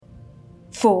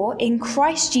For in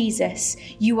Christ Jesus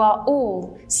you are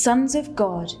all sons of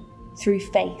God through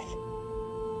faith.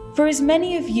 For as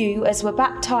many of you as were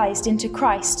baptized into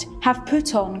Christ have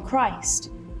put on Christ.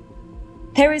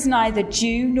 There is neither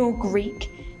Jew nor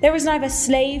Greek, there is neither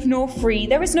slave nor free,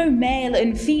 there is no male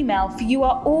and female, for you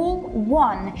are all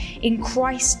one in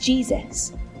Christ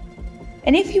Jesus.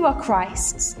 And if you are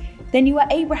Christ's, then you are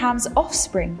Abraham's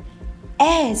offspring,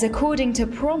 heirs according to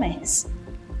promise.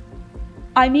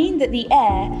 I mean that the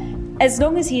heir, as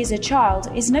long as he is a child,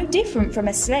 is no different from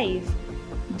a slave,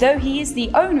 though he is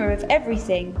the owner of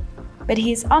everything, but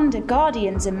he is under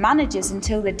guardians and managers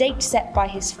until the date set by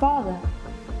his father.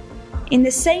 In the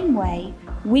same way,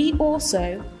 we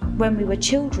also, when we were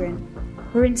children,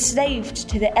 were enslaved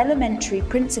to the elementary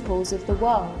principles of the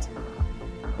world.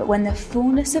 But when the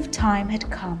fullness of time had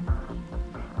come,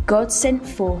 God sent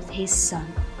forth his Son,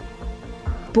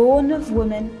 born of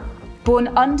woman, born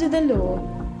under the law,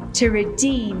 to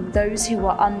redeem those who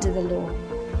were under the law,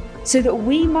 so that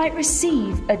we might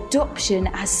receive adoption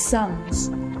as sons.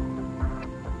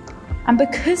 And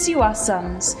because you are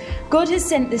sons, God has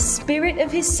sent the Spirit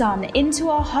of his Son into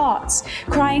our hearts,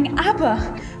 crying,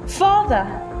 Abba, Father.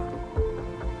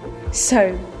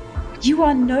 So you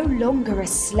are no longer a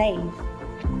slave,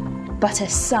 but a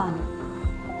son.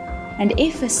 And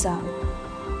if a son,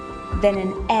 then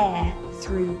an heir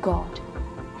through God.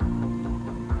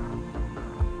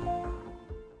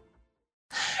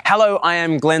 Hello, I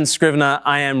am Glenn Scrivener.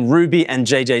 I am Ruby and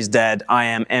JJ's dad. I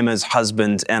am Emma's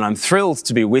husband, and I'm thrilled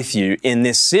to be with you in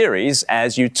this series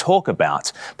as you talk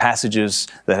about passages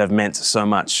that have meant so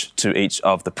much to each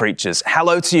of the preachers.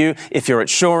 Hello to you if you're at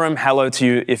Shoreham. Hello to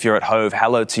you if you're at Hove.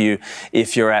 Hello to you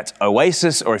if you're at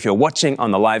Oasis or if you're watching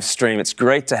on the live stream. It's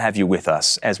great to have you with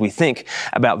us as we think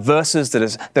about verses that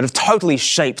have totally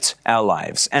shaped our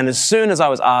lives. And as soon as I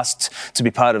was asked to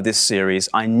be part of this series,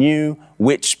 I knew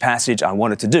which passage I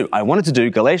wanted to do. I wanted to do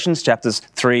Galatians chapters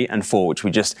 3 and 4, which we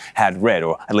just had read,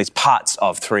 or at least parts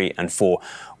of 3 and 4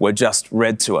 were just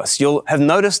read to us. You'll have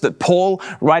noticed that Paul,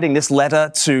 writing this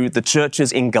letter to the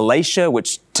churches in Galatia,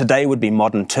 which today would be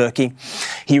modern Turkey,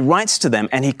 he writes to them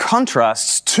and he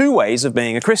contrasts two ways of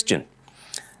being a Christian.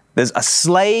 There's a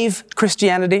slave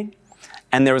Christianity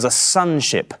and there is a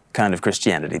sonship kind of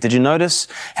Christianity. Did you notice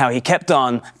how he kept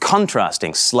on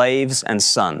contrasting slaves and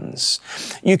sons?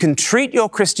 You can treat your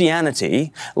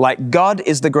Christianity like God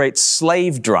is the great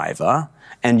slave driver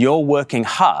and you're working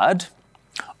hard,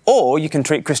 or you can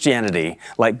treat Christianity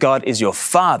like God is your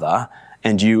father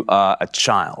and you are a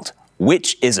child.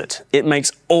 Which is it? It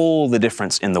makes all the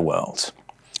difference in the world.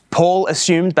 Paul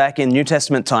assumed back in New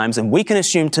Testament times, and we can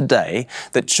assume today,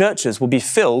 that churches will be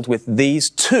filled with these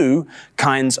two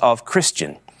kinds of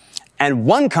Christian. And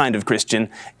one kind of Christian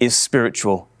is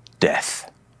spiritual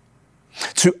death.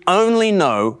 To only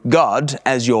know God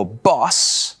as your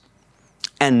boss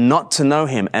and not to know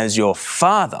him as your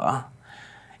father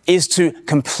is to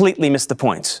completely miss the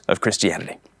point of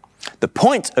Christianity. The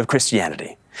point of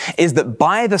Christianity is that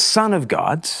by the Son of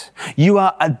God, you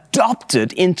are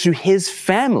adopted into his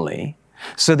family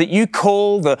so that you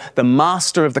call the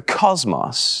master of the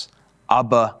cosmos,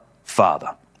 Abba,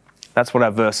 Father. That's what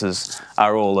our verses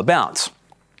are all about.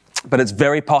 But it's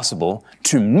very possible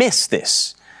to miss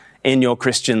this in your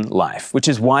Christian life, which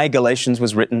is why Galatians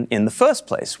was written in the first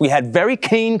place. We had very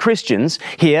keen Christians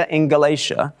here in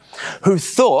Galatia who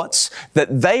thought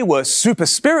that they were super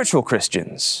spiritual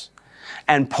Christians.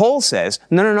 And Paul says,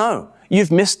 no,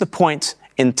 you've missed the point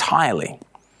entirely.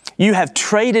 You have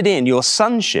traded in your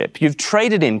sonship. You've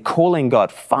traded in calling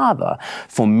God Father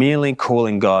for merely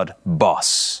calling God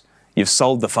boss. You've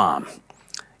sold the farm.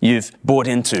 You've bought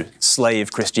into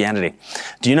slave Christianity.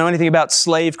 Do you know anything about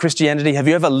slave Christianity? Have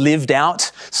you ever lived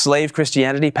out slave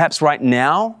Christianity? Perhaps right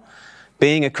now,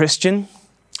 being a Christian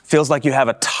feels like you have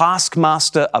a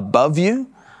taskmaster above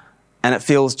you, and it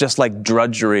feels just like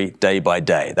drudgery day by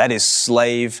day. That is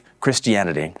slave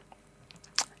Christianity.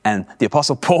 And the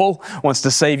Apostle Paul wants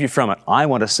to save you from it. I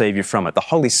want to save you from it. The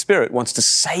Holy Spirit wants to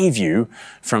save you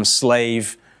from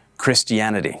slave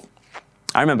Christianity.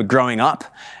 I remember growing up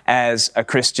as a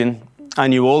Christian, I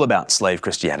knew all about slave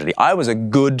Christianity. I was a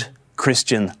good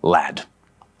Christian lad.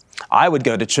 I would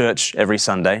go to church every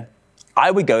Sunday.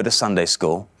 I would go to Sunday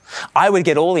school. I would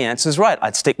get all the answers right.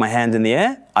 I'd stick my hand in the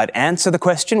air. I'd answer the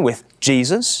question with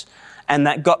Jesus, and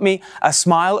that got me a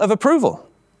smile of approval.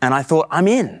 And I thought, I'm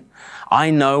in. I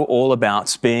know all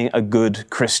about being a good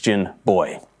Christian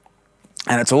boy.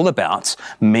 And it's all about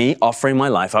me offering my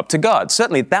life up to God.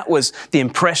 Certainly that was the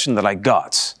impression that I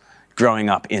got growing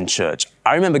up in church.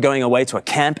 I remember going away to a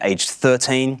camp aged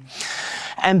 13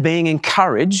 and being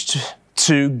encouraged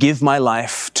to give my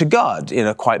life to God in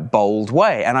a quite bold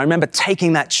way. And I remember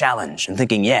taking that challenge and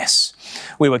thinking, yes.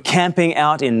 We were camping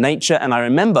out in nature, and I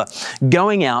remember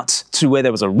going out to where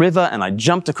there was a river, and I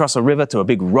jumped across a river to a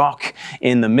big rock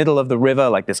in the middle of the river,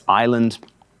 like this island.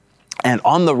 And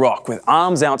on the rock, with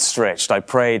arms outstretched, I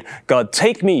prayed, God,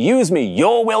 take me, use me,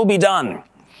 your will be done.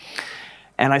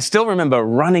 And I still remember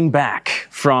running back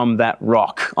from that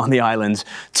rock on the island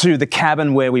to the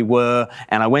cabin where we were,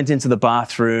 and I went into the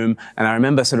bathroom, and I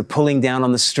remember sort of pulling down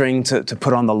on the string to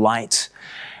put on the light.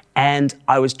 And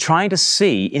I was trying to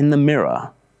see in the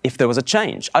mirror if there was a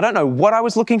change. I don't know what I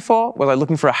was looking for. Was I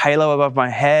looking for a halo above my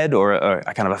head or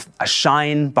a kind of a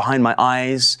shine behind my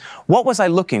eyes? What was I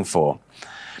looking for?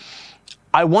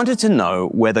 I wanted to know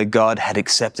whether God had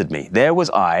accepted me. There was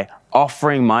I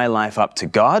offering my life up to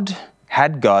God.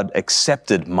 Had God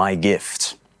accepted my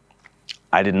gift?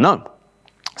 I didn't know.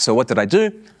 So what did I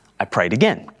do? I prayed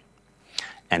again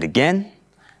and again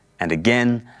and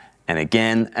again and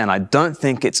again. And I don't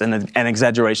think it's an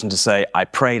exaggeration to say I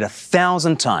prayed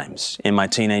 1,000 times in my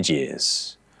teenage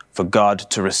years for God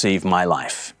to receive my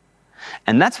life.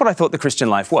 And that's what I thought the Christian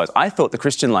life was. I thought the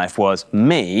Christian life was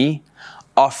me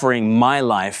offering my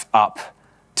life up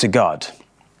to God.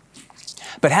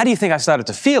 But how do you think I started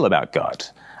to feel about God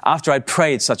after I'd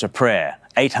prayed such a prayer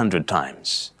 800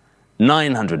 times,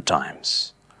 900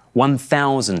 times,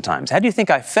 1,000 times? How do you think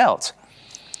I felt?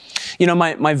 You know,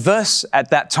 my verse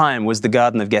at that time was the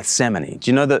Garden of Gethsemane. Do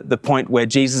you know the point where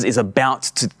Jesus is about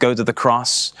to go to the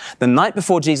cross? The night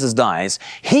before Jesus dies,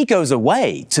 he goes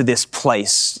away to this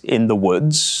place in the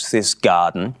woods, this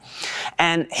garden,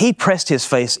 and he pressed his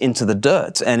face into the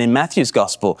dirt. And in Matthew's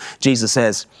gospel, Jesus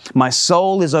says, "My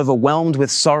soul is overwhelmed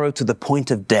with sorrow to the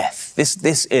point of death."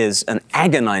 This is an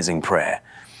agonizing prayer.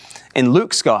 In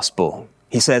Luke's gospel,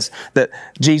 he says that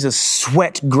Jesus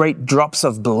sweat great drops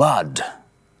of blood.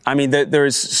 I mean, there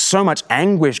is so much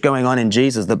anguish going on in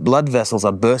Jesus that blood vessels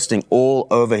are bursting all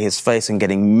over his face and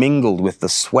getting mingled with the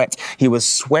sweat. He was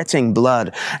sweating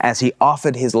blood as he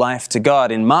offered his life to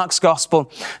God. In Mark's gospel,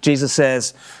 Jesus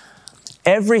says,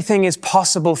 "Everything is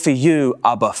possible for you,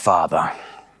 Abba, Father,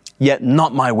 yet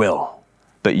not my will,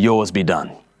 but yours be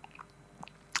done."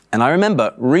 And I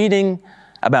remember reading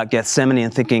about Gethsemane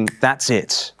and thinking, that's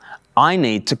it. I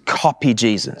need to copy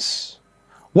Jesus.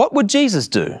 What would Jesus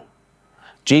do?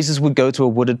 Jesus would go to a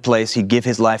wooded place, he'd give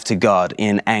his life to God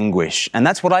in anguish. And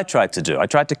that's what I tried to do. I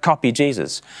tried to copy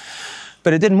Jesus,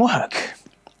 but it didn't work.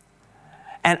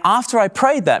 And after I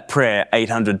prayed that prayer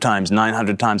 800 times,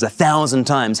 900 times, 1,000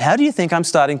 times, how do you think I'm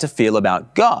starting to feel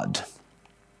about God?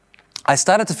 I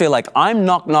started to feel like I'm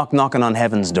knocking on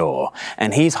heaven's door,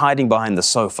 and he's hiding behind the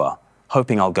sofa,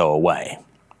 hoping I'll go away.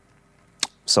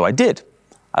 So I did.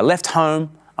 I left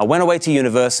home, I went away to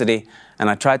university, and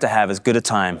I tried to have as good a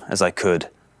time as I could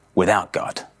without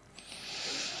God.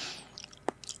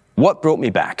 What brought me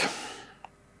back?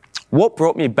 What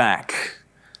brought me back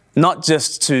not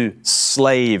just to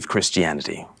slave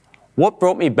Christianity? What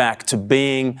brought me back to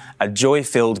being a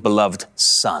joy-filled, beloved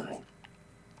son?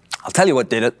 I'll tell you what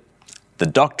did it. The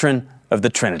doctrine of the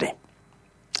Trinity.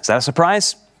 Is that a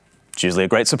surprise? It's usually a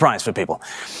great surprise for people.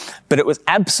 But it was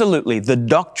absolutely the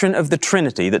doctrine of the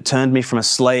Trinity that turned me from a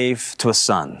slave to a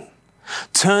son.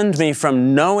 Turned me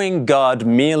from knowing God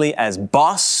merely as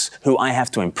boss, who I have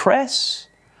to impress,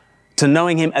 to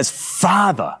knowing him as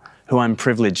Father, who I'm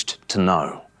privileged to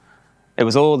know. It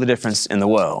was all the difference in the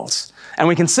world. And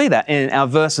we can see that in our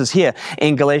verses here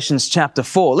in Galatians chapter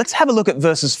 4. Let's have a look at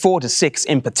verses 4 to 6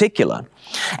 in particular.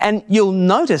 And you'll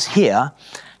notice here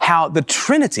how the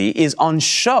Trinity is on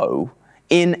show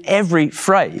in every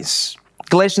phrase.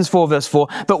 Galatians 4 verse 4,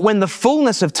 "But when the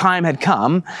fullness of time had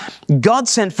come, God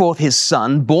sent forth his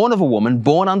Son, born of a woman,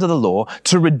 born under the law,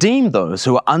 to redeem those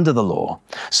who are under the law,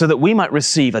 so that we might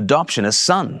receive adoption as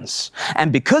sons.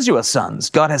 And because you are sons,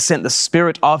 God has sent the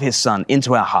Spirit of his Son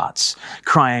into our hearts,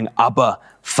 crying, Abba,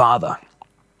 Father."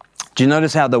 Do you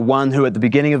notice how the one who at the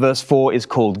beginning of verse 4 is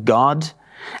called God?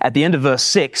 At the end of verse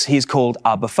 6, he's called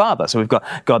Abba, Father. So we've got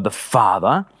God the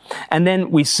Father. And then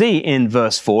we see in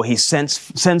verse 4, he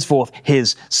sends forth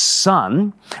his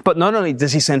Son. But not only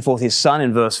does he send forth his Son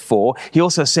in verse 4, he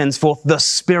also sends forth the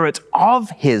Spirit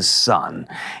of his Son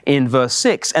in verse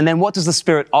 6. And then what does the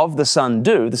Spirit of the Son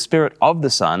do? The Spirit of the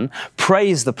Son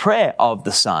prays the prayer of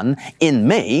the Son in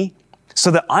me, so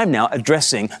that I'm now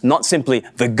addressing not simply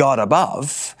the God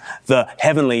above, the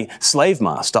heavenly slave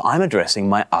master, I'm addressing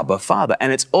my Abba Father.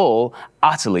 And it's all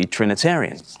utterly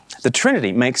Trinitarian. The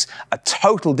Trinity makes a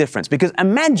total difference, because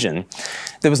imagine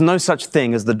there was no such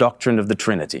thing as the doctrine of the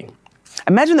Trinity.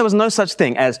 Imagine there was no such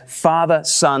thing as Father,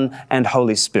 Son, and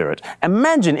Holy Spirit.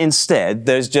 Imagine instead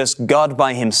there's just God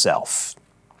by himself,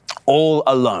 all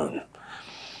alone,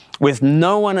 with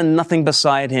no one and nothing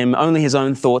beside him, only his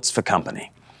own thoughts for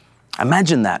company.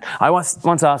 Imagine that. I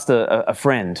once asked a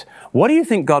friend, what do you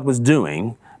think God was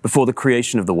doing before the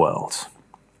creation of the world?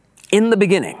 In the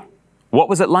beginning, what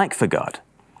was it like for God?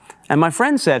 And my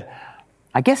friend said,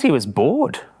 I guess he was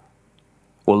bored,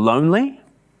 or lonely,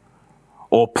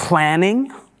 or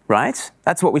planning, right?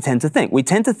 That's what we tend to think. We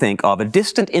tend to think of a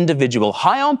distant individual,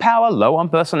 high on power, low on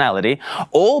personality,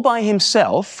 all by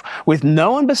himself, with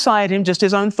no one beside him, just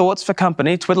his own thoughts for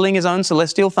company, twiddling his own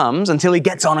celestial thumbs until he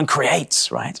gets on and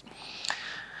creates, right?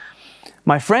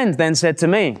 My friend then said to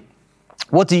me,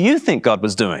 what do you think God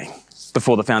was doing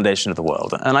before the foundation of the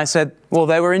world? And I said, well,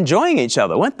 they were enjoying each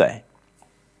other, weren't they?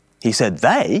 He said,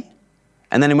 they?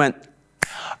 And then he went,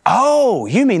 oh,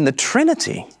 you mean the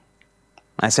Trinity?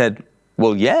 I said,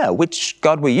 well, yeah, which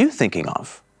God were you thinking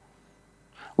of?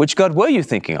 Which God were you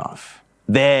thinking of?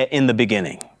 There in the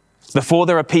beginning. Before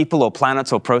there are people or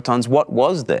planets or protons, what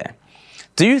was there?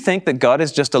 Do you think that God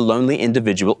is just a lonely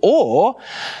individual? Or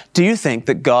do you think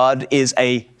that God is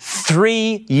a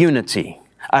three-unity,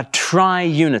 a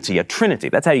tri-unity, a trinity?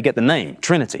 That's how you get the name,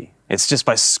 Trinity. It's just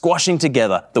by squashing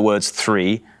together the words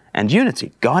three and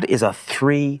unity. God is a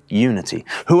three-unity.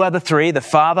 Who are the three? The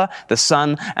Father, the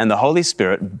Son, and the Holy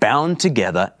Spirit bound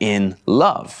together in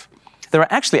love. There are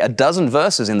actually a dozen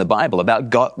verses in the Bible about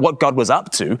God, what God was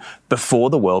up to before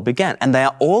the world began. And they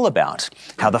are all about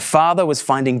how the Father was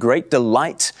finding great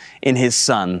delight in his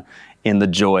Son in the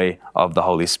joy of the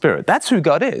Holy Spirit. That's who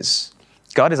God is.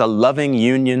 God is a loving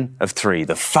union of three.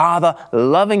 The Father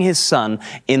loving his Son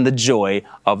in the joy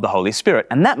of the Holy Spirit.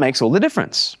 And that makes all the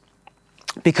difference.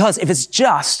 Because if it's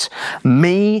just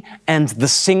me and the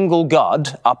single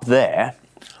God up there,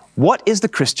 what is the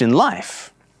Christian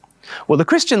life? Well, the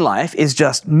Christian life is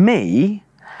just me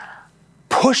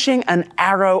pushing an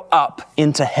arrow up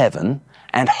into heaven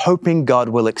and hoping God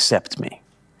will accept me.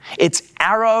 It's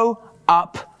arrow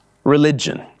up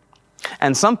religion.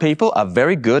 And some people are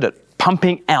very good at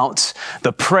pumping out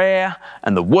the prayer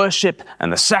and the worship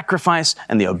and the sacrifice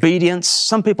and the obedience.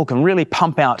 Some people can really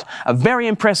pump out a very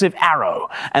impressive arrow,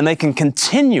 and they can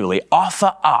continually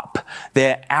offer up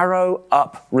their arrow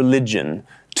up religion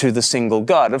to the single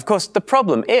God. Of course, the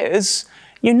problem is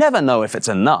you never know if it's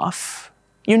enough.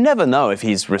 You never know if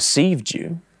he's received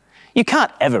you. You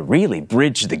can't ever really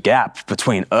bridge the gap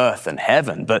between earth and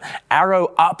heaven, but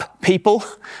arrow up people,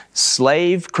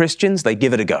 slave Christians, they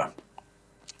give it a go.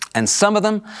 And some of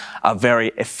them are very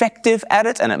effective at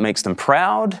it, and it makes them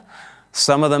proud.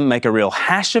 Some of them make a real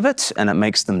hash of it, and it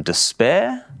makes them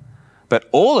despair. But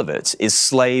all of it is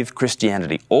slave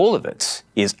Christianity. All of it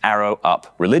is arrow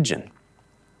up religion.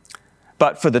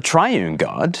 But for the triune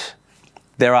God,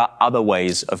 there are other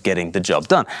ways of getting the job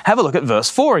done. Have a look at verse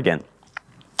 4 again.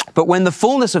 But when the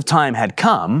fullness of time had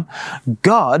come,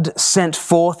 God sent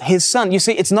forth his Son. You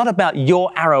see, it's not about your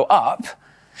arrow up.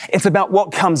 It's about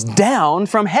what comes down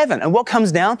from heaven. And what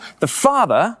comes down? The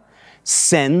Father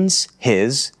sends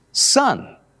his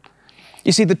Son.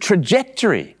 You see, the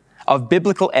trajectory of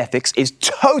biblical ethics is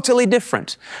totally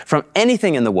different from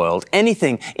anything in the world,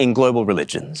 anything in global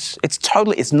religions.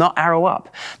 It's not arrow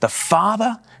up. The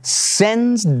Father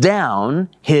sends down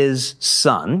his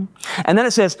Son, and then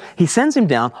it says he sends him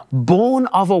down born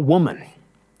of a woman.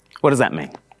 What does that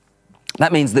mean?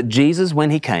 That means that Jesus,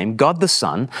 when he came, God the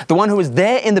Son, the one who was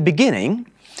there in the beginning,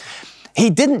 he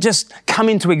didn't just come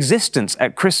into existence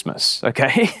at Christmas,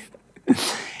 okay?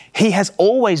 He has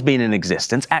always been in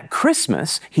existence. At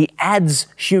Christmas, he adds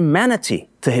humanity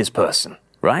to his person,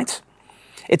 right?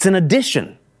 It's an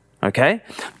addition, okay?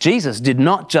 Jesus did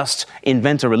not just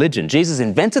invent a religion. Jesus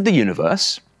invented the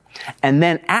universe, and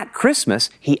then at Christmas,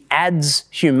 he adds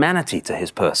humanity to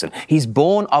his person. He's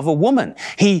born of a woman.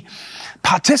 He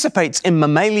participates in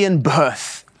mammalian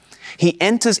birth. He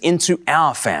enters into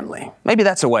our family. Maybe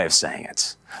that's a way of saying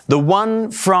it. The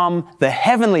one from the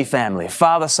heavenly family,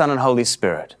 Father, Son, and Holy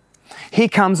Spirit. He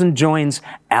comes and joins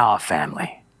our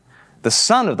family. The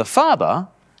Son of the Father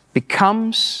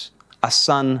becomes a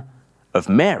son of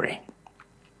Mary.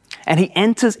 And he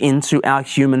enters into our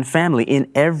human family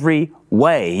in every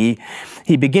way.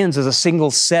 He begins as a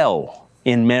single cell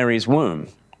in Mary's womb.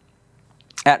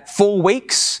 At 4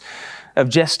 weeks of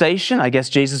gestation, I guess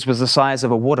Jesus was the size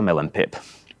of a watermelon pip.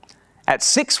 At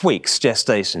 6 weeks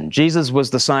gestation, Jesus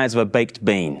was the size of a baked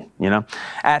bean, you know.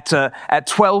 At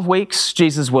 12 weeks,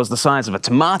 Jesus was the size of a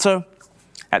tomato.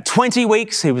 At 20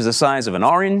 weeks, he was the size of an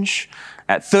orange.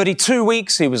 At 32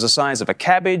 weeks, he was the size of a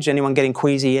cabbage. Anyone getting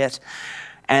queasy yet?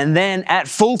 And then at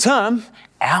full term,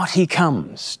 out he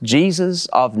comes, Jesus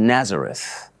of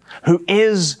Nazareth, who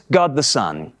is God the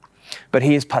Son, but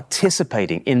he is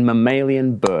participating in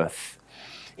mammalian birth.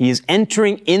 He is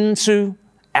entering into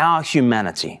our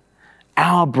humanity,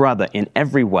 our brother in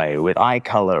every way, with eye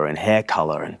color and hair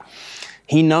color. And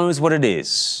he knows what it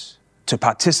is to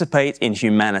participate in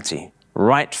humanity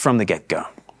right from the get-go.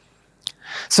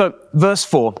 So, verse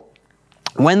 4,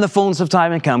 when the fullness of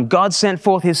time had come, God sent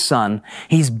forth his Son.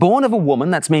 He's born of a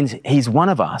woman. That means he's one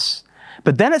of us.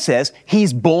 But then it says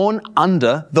he's born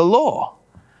under the law.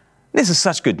 This is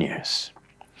such good news.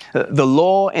 The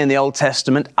law in the Old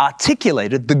Testament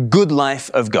articulated the good life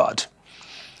of God.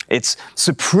 It's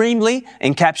supremely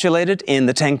encapsulated in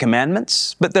the Ten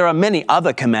Commandments, but there are many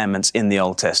other commandments in the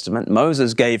Old Testament.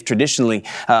 Moses gave traditionally,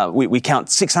 we count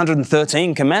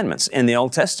 613 commandments in the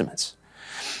Old Testament.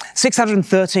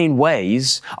 613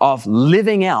 ways of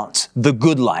living out the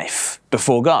good life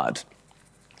before God.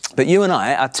 But you and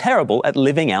I are terrible at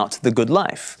living out the good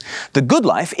life. The good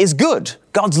life is good.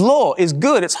 God's law is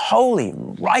good. It's holy,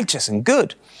 righteous, and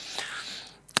good.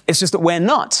 It's just that we're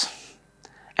not.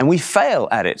 And we fail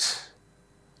at it.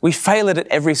 We fail at it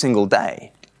every single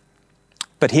day.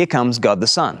 But here comes God the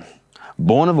Son,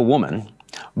 born of a woman,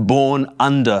 born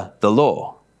under the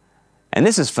law. And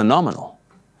this is phenomenal.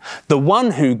 The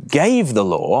one who gave the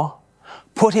law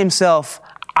put himself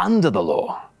under the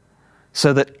law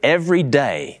so that every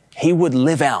day he would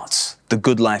live out the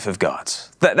good life of God.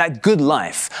 That good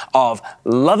life of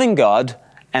loving God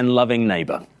and loving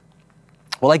neighbor.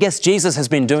 Well, I guess Jesus has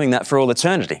been doing that for all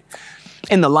eternity.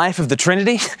 In the life of the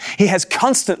Trinity, he has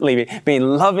constantly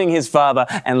been loving his Father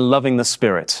and loving the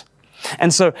Spirit.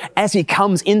 And so as he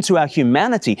comes into our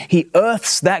humanity, he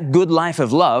earths that good life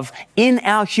of love in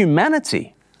our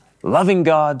humanity. Loving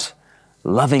God,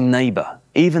 loving neighbor,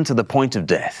 even to the point of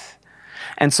death.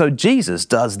 And so Jesus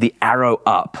does the arrow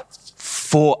up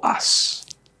for us.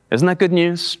 Isn't that good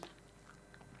news?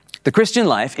 The Christian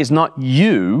life is not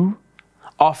you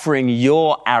offering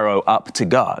your arrow up to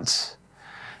God.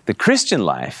 The Christian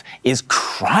life is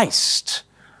Christ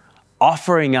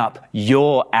offering up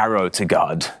your arrow to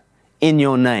God in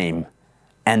your name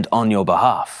and on your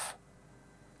behalf.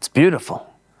 It's beautiful.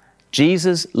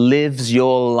 Jesus lives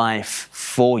your life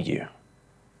for you,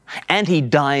 and he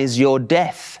dies your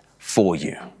death for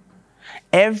you.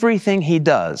 Everything he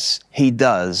does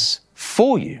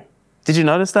for you. Did you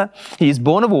notice that? He is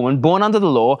born of a woman, born under the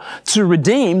law, to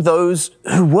redeem those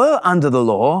who were under the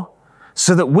law,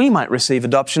 so that we might receive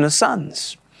adoption as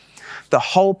sons. The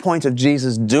whole point of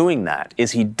Jesus doing that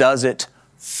is he does it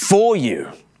for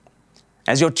you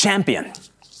as your champion.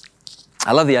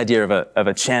 I love the idea of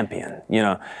a champion. You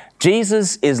know,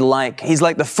 Jesus is he's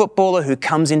like the footballer who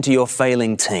comes into your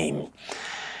failing team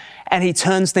and he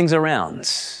turns things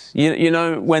around. You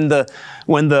know, when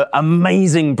the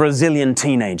amazing Brazilian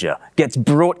teenager gets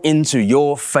brought into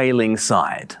your failing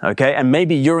side, okay? And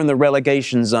maybe you're in the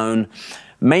relegation zone.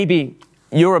 Maybe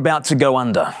you're about to go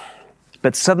under,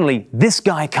 but suddenly this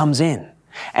guy comes in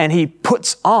and he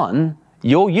puts on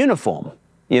your uniform.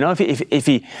 You know, if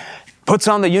he puts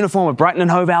on the uniform of Brighton and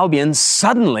Hove Albion,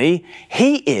 suddenly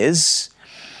he is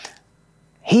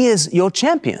your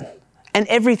champion. And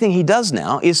everything he does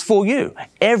now is for you.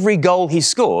 Every goal he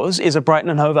scores is a Brighton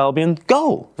and Hove Albion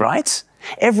goal, right?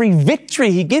 Every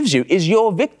victory he gives you is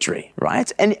your victory,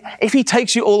 right? And if he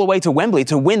takes you all the way to Wembley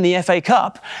to win the FA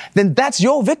Cup, then that's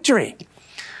your victory.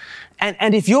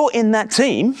 And if you're in that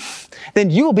team,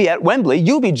 then you'll be at Wembley,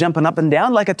 you'll be jumping up and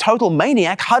down like a total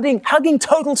maniac, hugging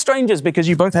total strangers because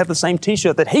you both have the same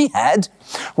t-shirt that he had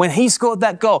when he scored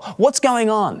that goal. What's going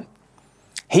on?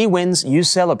 He wins, you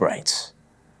celebrate.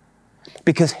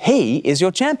 Because he is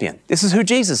your champion. This is who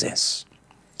Jesus is.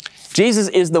 Jesus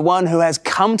is the one who has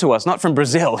come to us, not from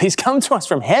Brazil. He's come to us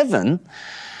from heaven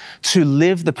to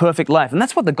live the perfect life. And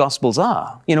that's what the Gospels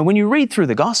are. You know, when you read through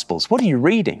the Gospels, what are you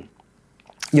reading?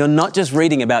 You're not just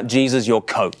reading about Jesus, your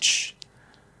coach.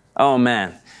 Oh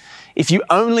man. If you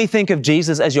only think of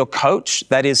Jesus as your coach,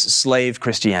 that is slave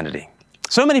Christianity.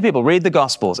 So many people read the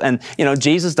Gospels and, you know,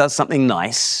 Jesus does something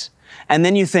nice. And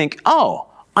then you think, oh,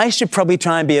 I should probably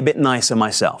try and be a bit nicer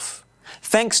myself.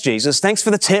 Thanks, Jesus. Thanks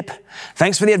for the tip.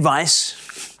 Thanks for the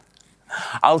advice.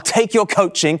 I'll take your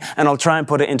coaching and I'll try and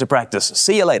put it into practice.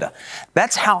 See you later.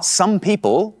 That's how some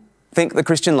people think the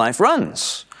Christian life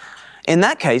runs. In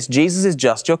that case, Jesus is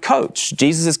just your coach.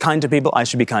 Jesus is kind to people, I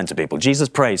should be kind to people. Jesus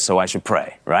prays, so I should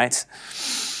pray, right?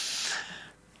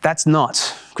 That's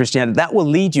not Christianity. That will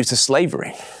lead you to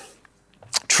slavery.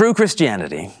 True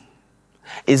Christianity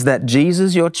is that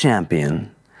Jesus, your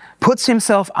champion, puts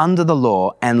himself under the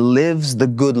law and lives the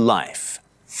good life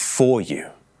for you,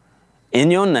 in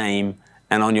your name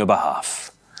and on your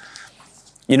behalf.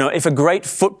 You know, if a great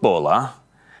footballer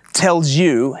tells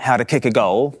you how to kick a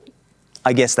goal,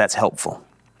 I guess that's helpful.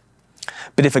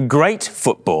 But if a great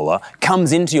footballer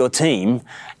comes into your team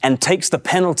and takes the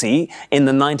penalty in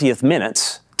the 90th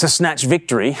minute to snatch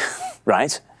victory,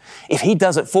 right? If he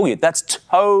does it for you, that's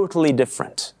totally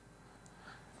different.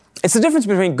 It's the difference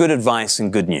between good advice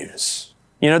and good news.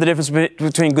 You know the difference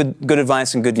between good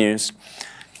advice and good news?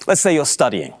 Let's say you're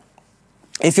studying.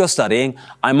 If you're studying,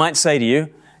 I might say to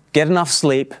you, get enough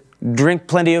sleep, drink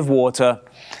plenty of water,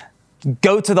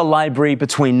 go to the library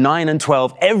between 9 and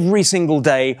 12 every single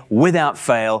day without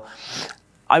fail,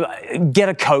 get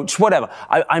a coach, whatever.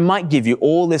 I might give you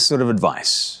all this sort of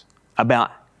advice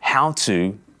about how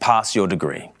to pass your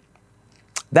degree.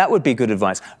 That would be good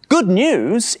advice. Good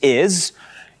news is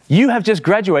you have just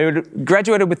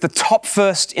graduated with the top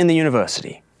first in the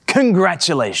university.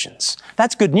 Congratulations.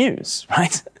 That's good news,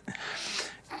 right?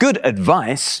 Good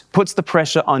advice puts the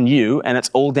pressure on you and it's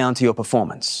all down to your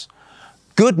performance.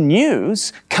 Good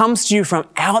news comes to you from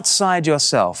outside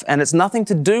yourself and it's nothing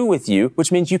to do with you,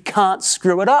 which means you can't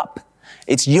screw it up.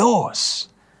 It's yours.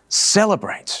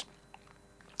 Celebrate.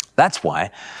 That's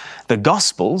why the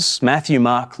Gospels, Matthew,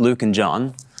 Mark, Luke, and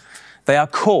John, they are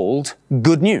called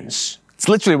good news. It's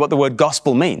literally what the word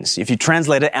gospel means if you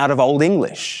translate it out of Old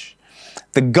English.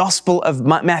 The Gospel of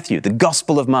Matthew, the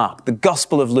Gospel of Mark, the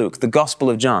Gospel of Luke, the Gospel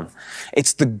of John.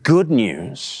 It's the good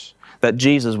news that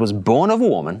Jesus was born of a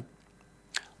woman,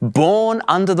 born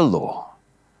under the law,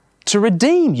 to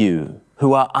redeem you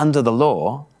who are under the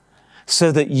law,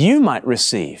 so that you might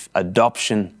receive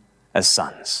adoption as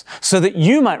sons, so that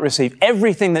you might receive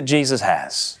everything that Jesus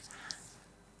has.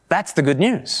 That's the good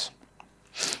news.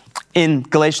 In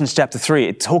Galatians chapter 3,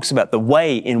 it talks about the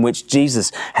way in which Jesus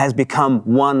has become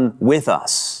one with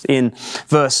us. In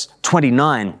verse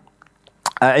 29,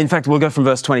 in fact, we'll go from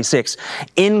verse 26.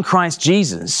 In Christ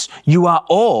Jesus, you are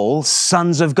all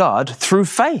sons of God through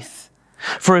faith.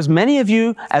 For as many of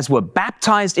you as were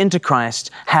baptized into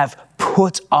Christ have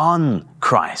put on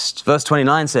Christ. Verse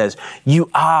 29 says,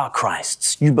 you are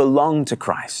Christ's. You belong to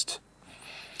Christ.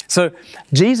 So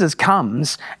Jesus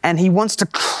comes and he wants to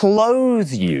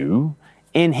clothe you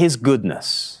in his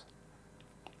goodness.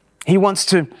 He wants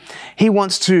to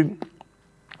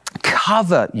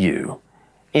cover you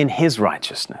in his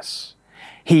righteousness.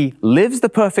 He lives the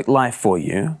perfect life for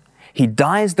you. He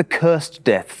dies the cursed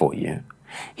death for you.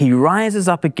 He rises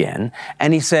up again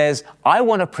and he says, I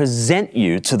want to present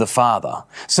you to the Father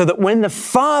so that when the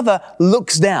Father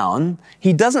looks down,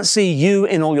 he doesn't see you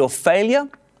in all your failure.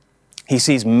 He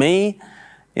sees me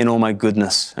in all my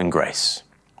goodness and grace.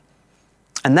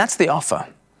 And that's the offer.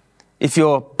 If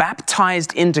you're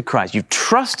baptized into Christ, you've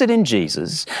trusted in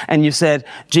Jesus, and you said,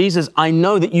 Jesus, I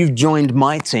know that you've joined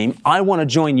my team. I want to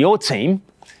join your team.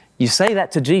 You say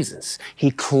that to Jesus. He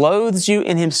clothes you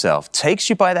in himself, takes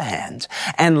you by the hand,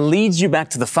 and leads you back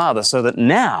to the Father so that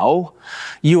now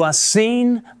you are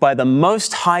seen by the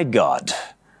Most High God,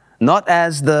 not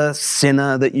as the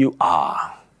sinner that you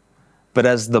are, but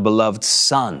as the beloved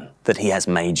son that he has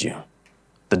made you,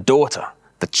 the daughter,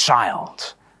 the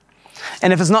child.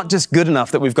 And if it's not just good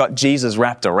enough that we've got Jesus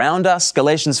wrapped around us,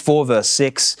 Galatians 4 verse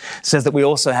 6 says that we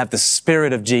also have the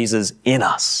Spirit of Jesus in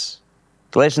us.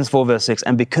 Galatians 4 verse 6,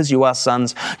 and because you are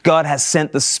sons, God has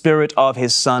sent the Spirit of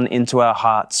his Son into our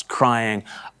hearts, crying,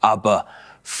 Abba,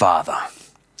 Father.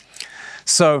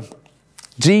 So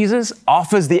Jesus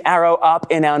offers the arrow up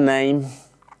in our name,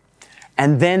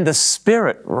 and then the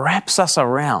Spirit wraps us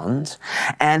around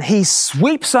and he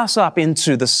sweeps us up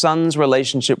into the Son's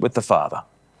relationship with the Father.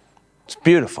 It's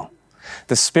beautiful.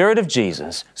 The Spirit of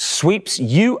Jesus sweeps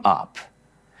you up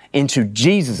into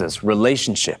Jesus'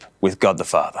 relationship with God the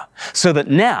Father, so that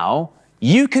now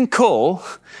you can call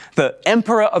the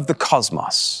Emperor of the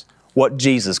cosmos what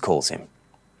Jesus calls him.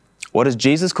 What does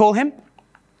Jesus call him?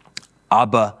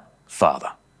 Abba,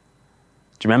 Father.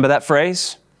 Do you remember that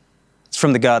phrase? It's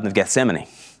from the Garden of Gethsemane.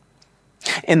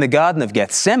 In the Garden of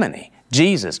Gethsemane,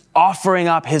 Jesus, offering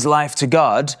up his life to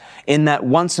God in that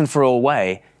once and for all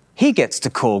way, he gets to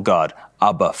call God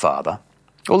Abba, Father.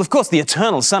 Well, of course, the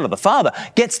eternal Son of the Father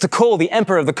gets to call the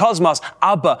Emperor of the cosmos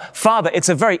Abba, Father. It's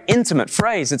a very intimate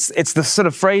phrase. It's the sort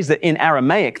of phrase that in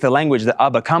Aramaic, the language that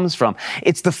Abba comes from,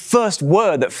 it's the first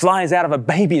word that flies out of a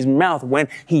baby's mouth when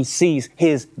he sees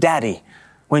his daddy.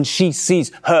 When she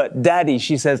sees her daddy,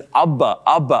 she says, Abba,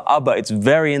 Abba, Abba. It's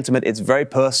very intimate. It's very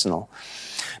personal.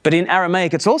 But in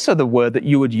Aramaic, it's also the word that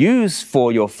you would use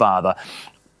for your father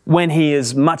when he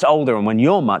is much older and when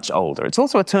you're much older. It's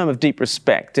also a term of deep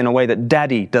respect in a way that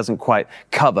daddy doesn't quite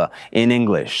cover in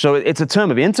English. So it's a term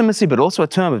of intimacy, but also a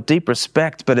term of deep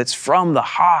respect, but it's from the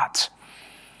heart.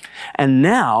 And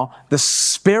now the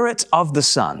Spirit of the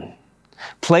Son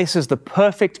places the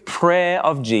perfect prayer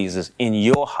of Jesus in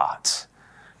your heart.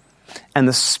 And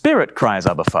the Spirit cries,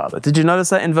 Abba, Father. Did you notice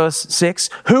that in verse 6?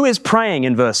 Who is praying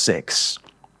in verse 6?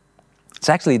 It's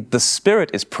actually the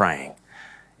Spirit is praying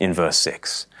in verse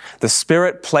 6. The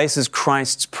Spirit places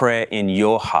Christ's prayer in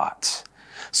your heart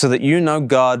so that you know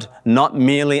God not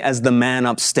merely as the man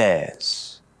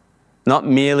upstairs, not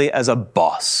merely as a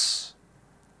boss,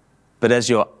 but as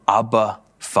your Abba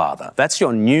Father. That's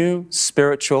your new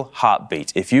spiritual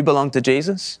heartbeat. If you belong to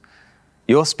Jesus,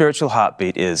 your spiritual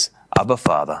heartbeat is Abba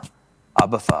Father,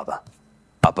 Abba Father,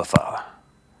 Abba Father.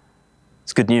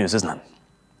 It's good news, isn't it?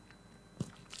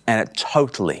 And it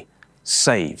totally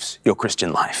saves your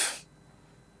Christian life.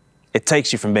 It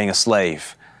takes you from being a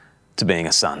slave to being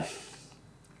a son.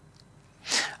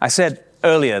 I said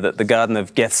earlier that the Garden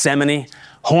of Gethsemane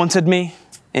haunted me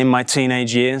in my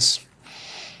teenage years.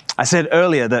 I said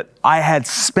earlier that I had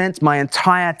spent my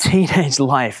entire teenage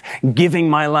life giving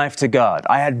my life to God.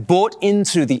 I had bought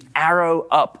into the arrow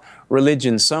up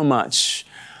religion so much.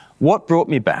 What brought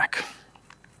me back?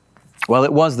 Well,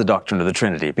 it was the doctrine of the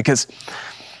Trinity, because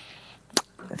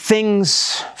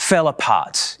things fell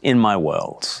apart in my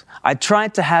world. I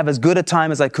tried to have as good a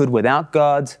time as I could without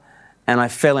God, and I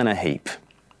fell in a heap.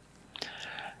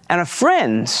 And a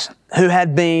friend who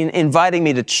had been inviting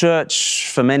me to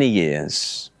church for many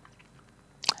years,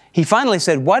 he finally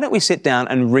said, why don't we sit down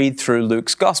and read through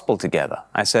Luke's gospel together?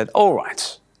 I said, all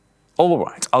right,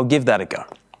 I'll give that a go.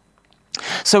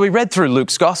 So we read through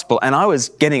Luke's gospel, and I was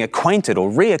getting acquainted or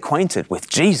reacquainted with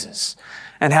Jesus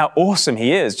and how awesome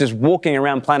he is, just walking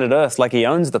around planet Earth like he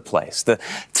owns the place. The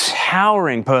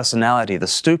towering personality, the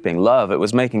stooping love, it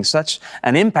was making such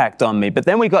an impact on me. But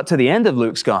then we got to the end of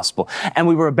Luke's gospel, and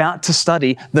we were about to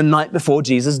study the night before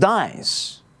Jesus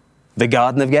dies, the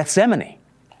Garden of Gethsemane.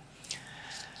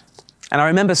 And I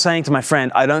remember saying to my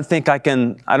friend, I don't think I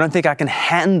can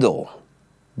handle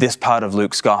this part of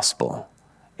Luke's gospel.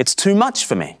 It's too much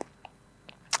for me.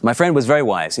 My friend was very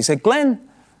wise. He said, Glenn,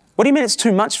 what do you mean it's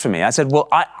too much for me? I said, well,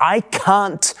 I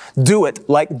can't do it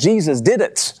like Jesus did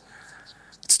it.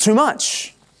 It's too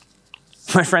much.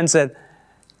 My friend said,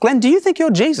 Glenn, do you think you're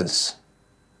Jesus?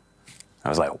 I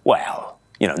was like, well,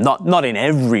 not in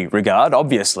every regard,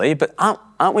 obviously, but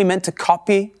aren't we meant to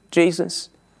copy Jesus?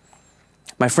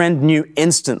 My friend knew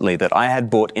instantly that I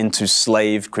had bought into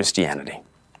slave Christianity.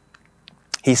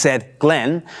 He said,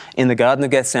 Glenn, in the Garden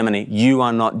of Gethsemane, you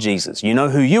are not Jesus. You know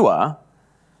who you are?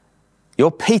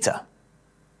 You're Peter.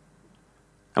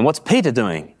 And what's Peter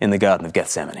doing in the Garden of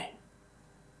Gethsemane?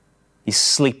 He's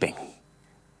sleeping.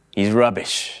 He's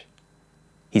rubbish.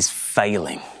 He's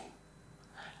failing.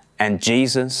 And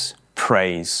Jesus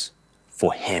prays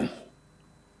for him.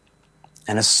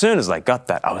 And as soon as I got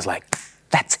that, I was like,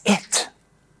 that's it.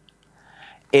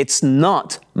 It's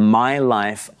not my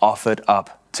life offered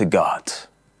up to God.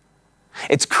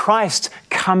 It's Christ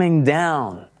coming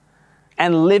down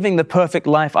and living the perfect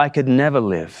life I could never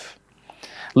live.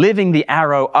 Living the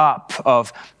arrow up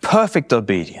of perfect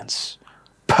obedience,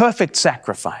 perfect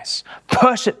sacrifice,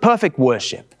 perfect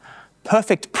worship,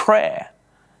 perfect prayer.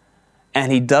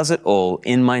 And he does it all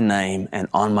in my name and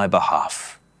on my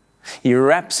behalf. He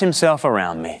wraps himself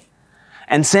around me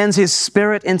and sends his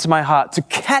Spirit into my heart to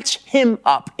catch him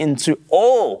up into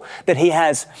all that he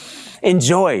has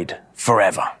enjoyed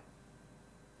forever.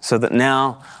 So that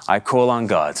now I call on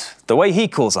God the way he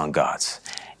calls on God.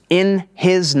 In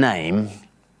his name,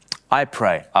 I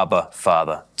pray, Abba,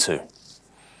 Father, too.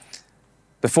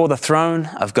 Before the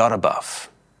throne of God above,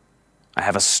 I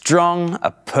have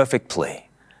a perfect plea,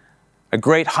 a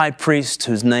great high priest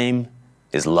whose name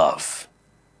is love.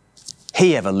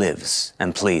 He ever lives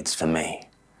and pleads for me.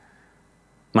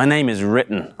 My name is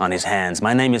written on his hands.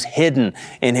 My name is hidden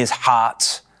in his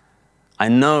heart. I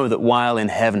know that while in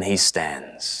heaven he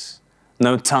stands,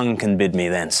 no tongue can bid me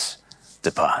thence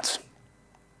depart.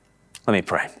 Let me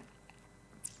pray.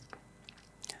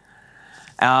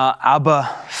 Our Abba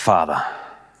Father,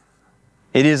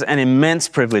 it is an immense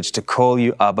privilege to call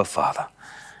you Abba Father,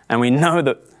 and we know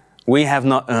that we have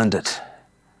not earned it.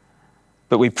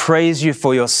 But we praise you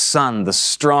for your Son, the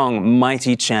strong,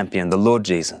 mighty champion, the Lord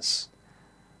Jesus.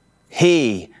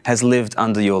 He has lived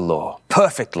under your law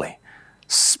perfectly,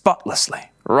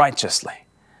 spotlessly, righteously.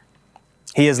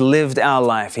 He has lived our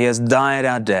life. He has died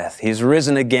our death. He's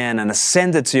risen again and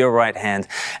ascended to your right hand,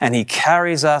 and he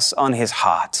carries us on his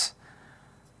heart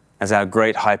as our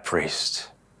great high priest.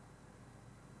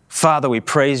 Father, we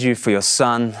praise you for your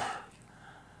Son,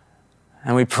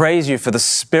 and we praise you for the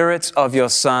Spirit of your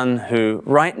Son who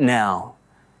right now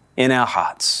in our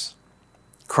hearts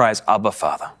cries, Abba,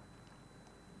 Father.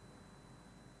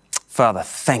 Father,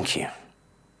 thank you.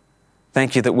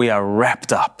 Thank you that we are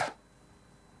wrapped up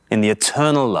in the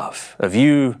eternal love of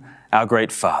you, our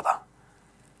great Father,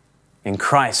 in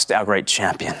Christ, our great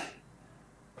champion,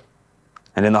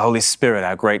 and in the Holy Spirit,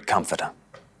 our great comforter.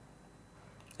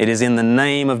 It is in the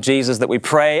name of Jesus that we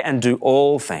pray and do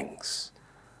all things.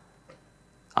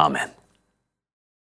 Amen.